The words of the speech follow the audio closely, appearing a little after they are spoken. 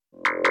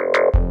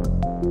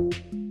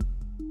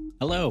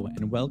Hello,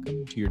 and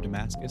welcome to your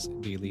Damascus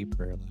Daily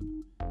Prayer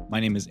Lab.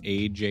 My name is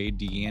A.J.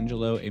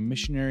 D'Angelo, a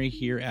missionary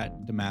here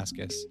at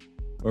Damascus,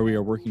 where we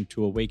are working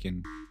to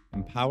awaken,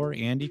 empower,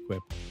 and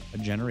equip a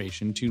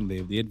generation to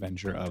live the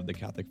adventure of the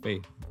Catholic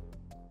faith.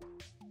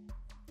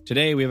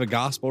 Today, we have a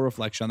gospel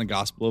reflection on the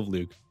Gospel of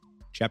Luke,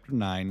 chapter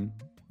 9,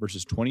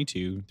 verses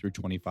 22 through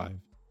 25.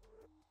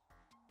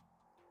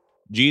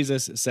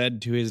 Jesus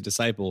said to his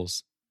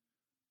disciples,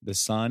 "The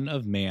Son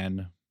of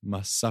Man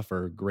must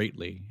suffer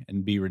greatly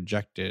and be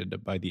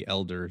rejected by the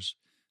elders,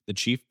 the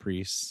chief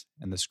priests,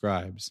 and the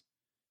scribes,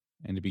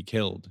 and be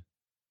killed,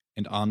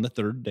 and on the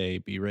third day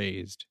be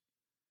raised."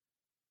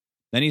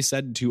 Then he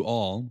said to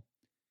all,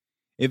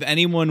 "If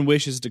anyone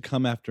wishes to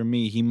come after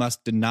me, he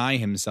must deny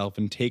himself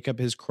and take up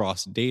his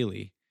cross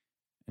daily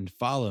and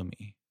follow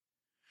me.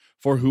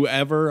 For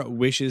whoever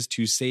wishes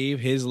to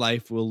save his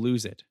life will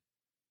lose it,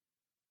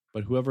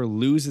 but whoever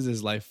loses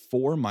his life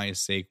for my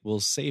sake will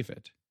save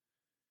it.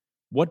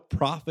 What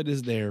profit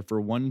is there for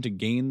one to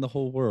gain the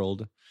whole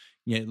world,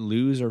 yet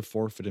lose or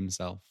forfeit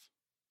himself?"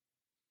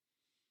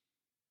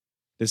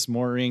 This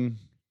morning,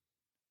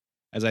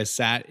 as I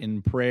sat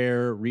in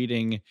prayer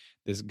reading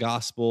this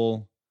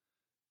gospel,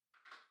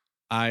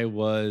 I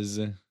was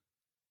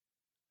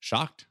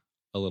shocked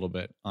a little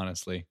bit,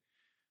 honestly.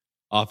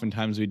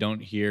 Oftentimes we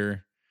don't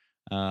hear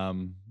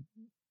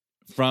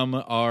from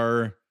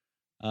our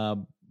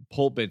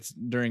pulpits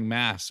during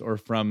Mass or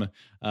from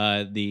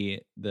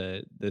the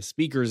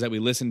speakers that we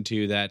listen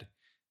to that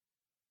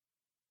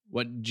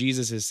what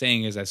Jesus is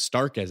saying is as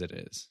stark as it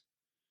is.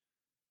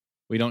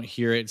 We don't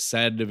hear it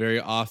said very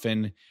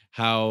often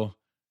how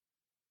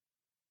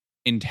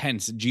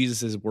intense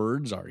Jesus'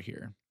 words are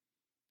here.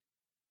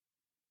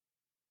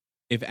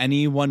 "If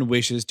anyone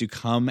wishes to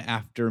come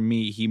after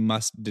me, he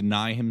must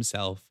deny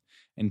himself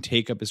and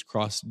take up his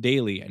cross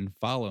daily and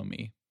follow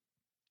me."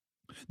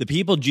 The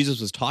people Jesus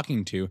was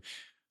talking to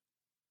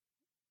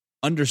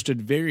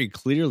understood very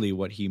clearly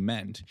what he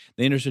meant.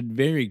 They understood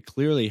very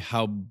clearly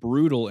how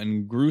brutal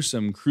and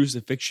gruesome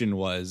crucifixion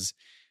was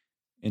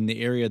in the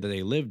area that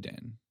they lived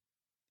in.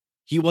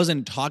 He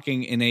wasn't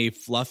talking in a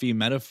fluffy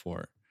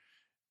metaphor.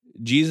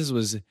 Jesus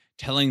was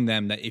telling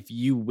them that if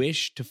you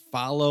wish to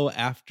follow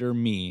after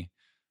me,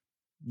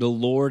 the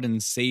Lord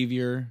and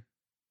Savior,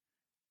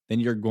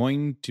 then you're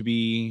going to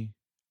be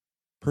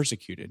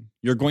persecuted.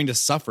 You're going to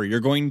suffer.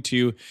 You're going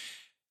to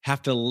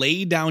have to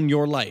lay down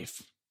your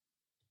life.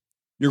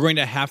 You're going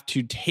to have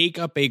to take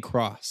up a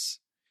cross.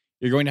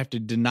 You're going to have to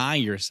deny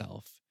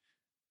yourself,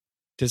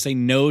 to say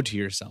no to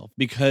yourself,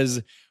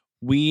 because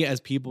we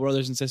as people,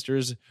 brothers and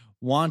sisters,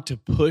 want to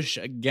push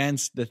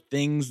against the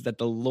things that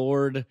the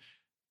Lord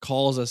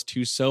calls us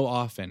to so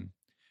often,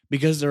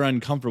 because they're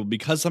uncomfortable,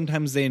 because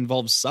sometimes they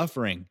involve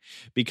suffering,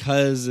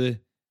 because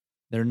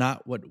they're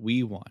not what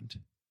we want.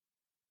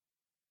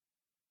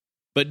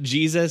 But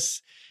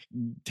Jesus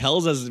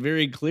tells us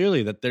very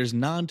clearly that there's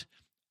not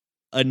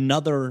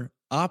another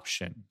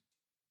option.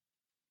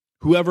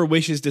 Whoever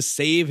wishes to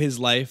save his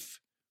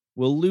life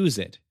will lose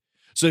it.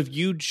 So if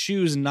you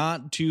choose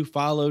not to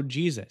follow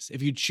Jesus,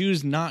 if you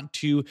choose not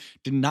to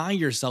deny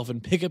yourself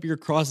and pick up your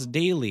cross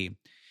daily,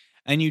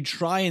 and you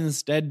try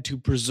instead to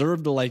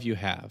preserve the life you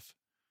have,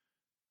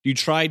 you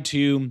try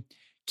to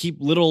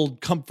keep little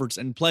comforts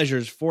and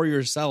pleasures for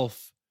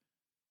yourself,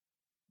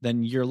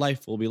 then your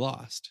life will be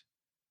lost.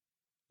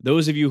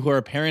 Those of you who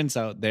are parents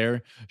out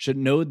there should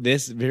know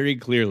this very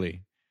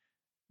clearly,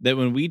 that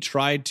when we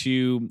try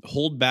to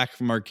hold back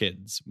from our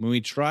kids, when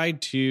we try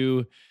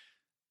to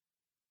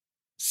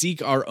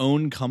seek our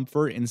own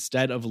comfort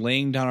instead of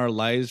laying down our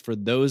lives for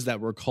those that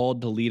we're called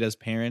to lead as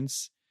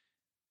parents,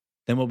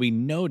 then what we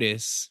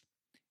notice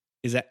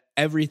is that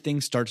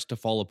everything starts to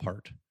fall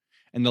apart.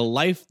 And the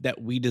life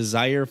that we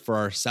desire for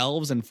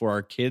ourselves and for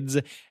our kids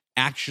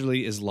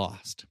actually is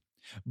lost.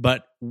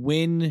 But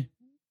when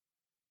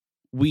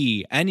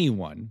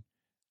anyone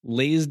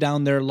lays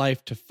down their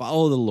life to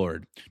follow the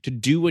Lord, to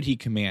do what he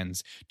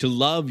commands, to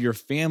love your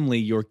family,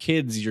 your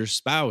kids, your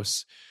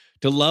spouse,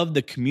 to love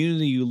the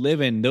community you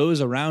live in,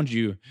 those around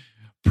you,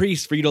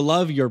 priests, for you to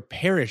love your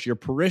parish, your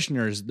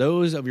parishioners,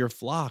 those of your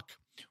flock.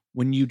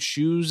 When you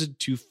choose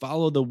to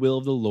follow the will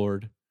of the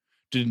Lord,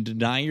 to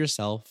deny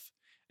yourself,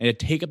 and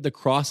to take up the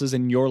crosses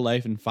in your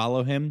life and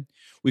follow him,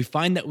 we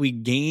find that we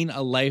gain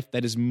a life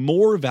that is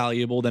more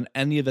valuable than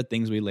any of the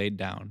things we laid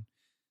down.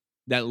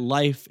 That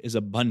life is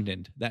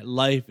abundant. That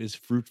life is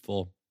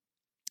fruitful.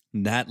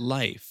 That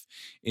life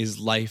is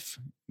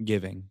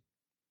life-giving.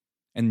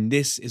 And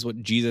this is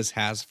what Jesus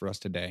has for us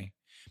today.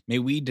 May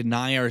we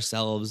deny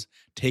ourselves,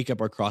 take up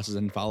our crosses,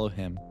 and follow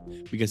him,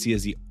 because he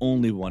is the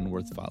only one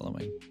worth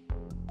following.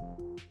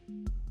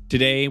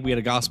 Today, we had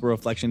a gospel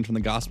reflection from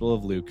the Gospel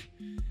of Luke.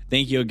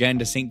 Thank you again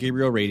to St.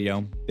 Gabriel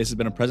Radio. This has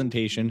been a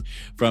presentation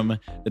from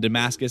the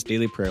Damascus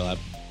Daily Prayer Lab.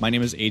 My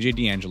name is A.J.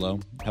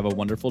 D'Angelo. Have a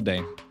wonderful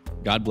day.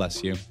 God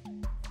bless you.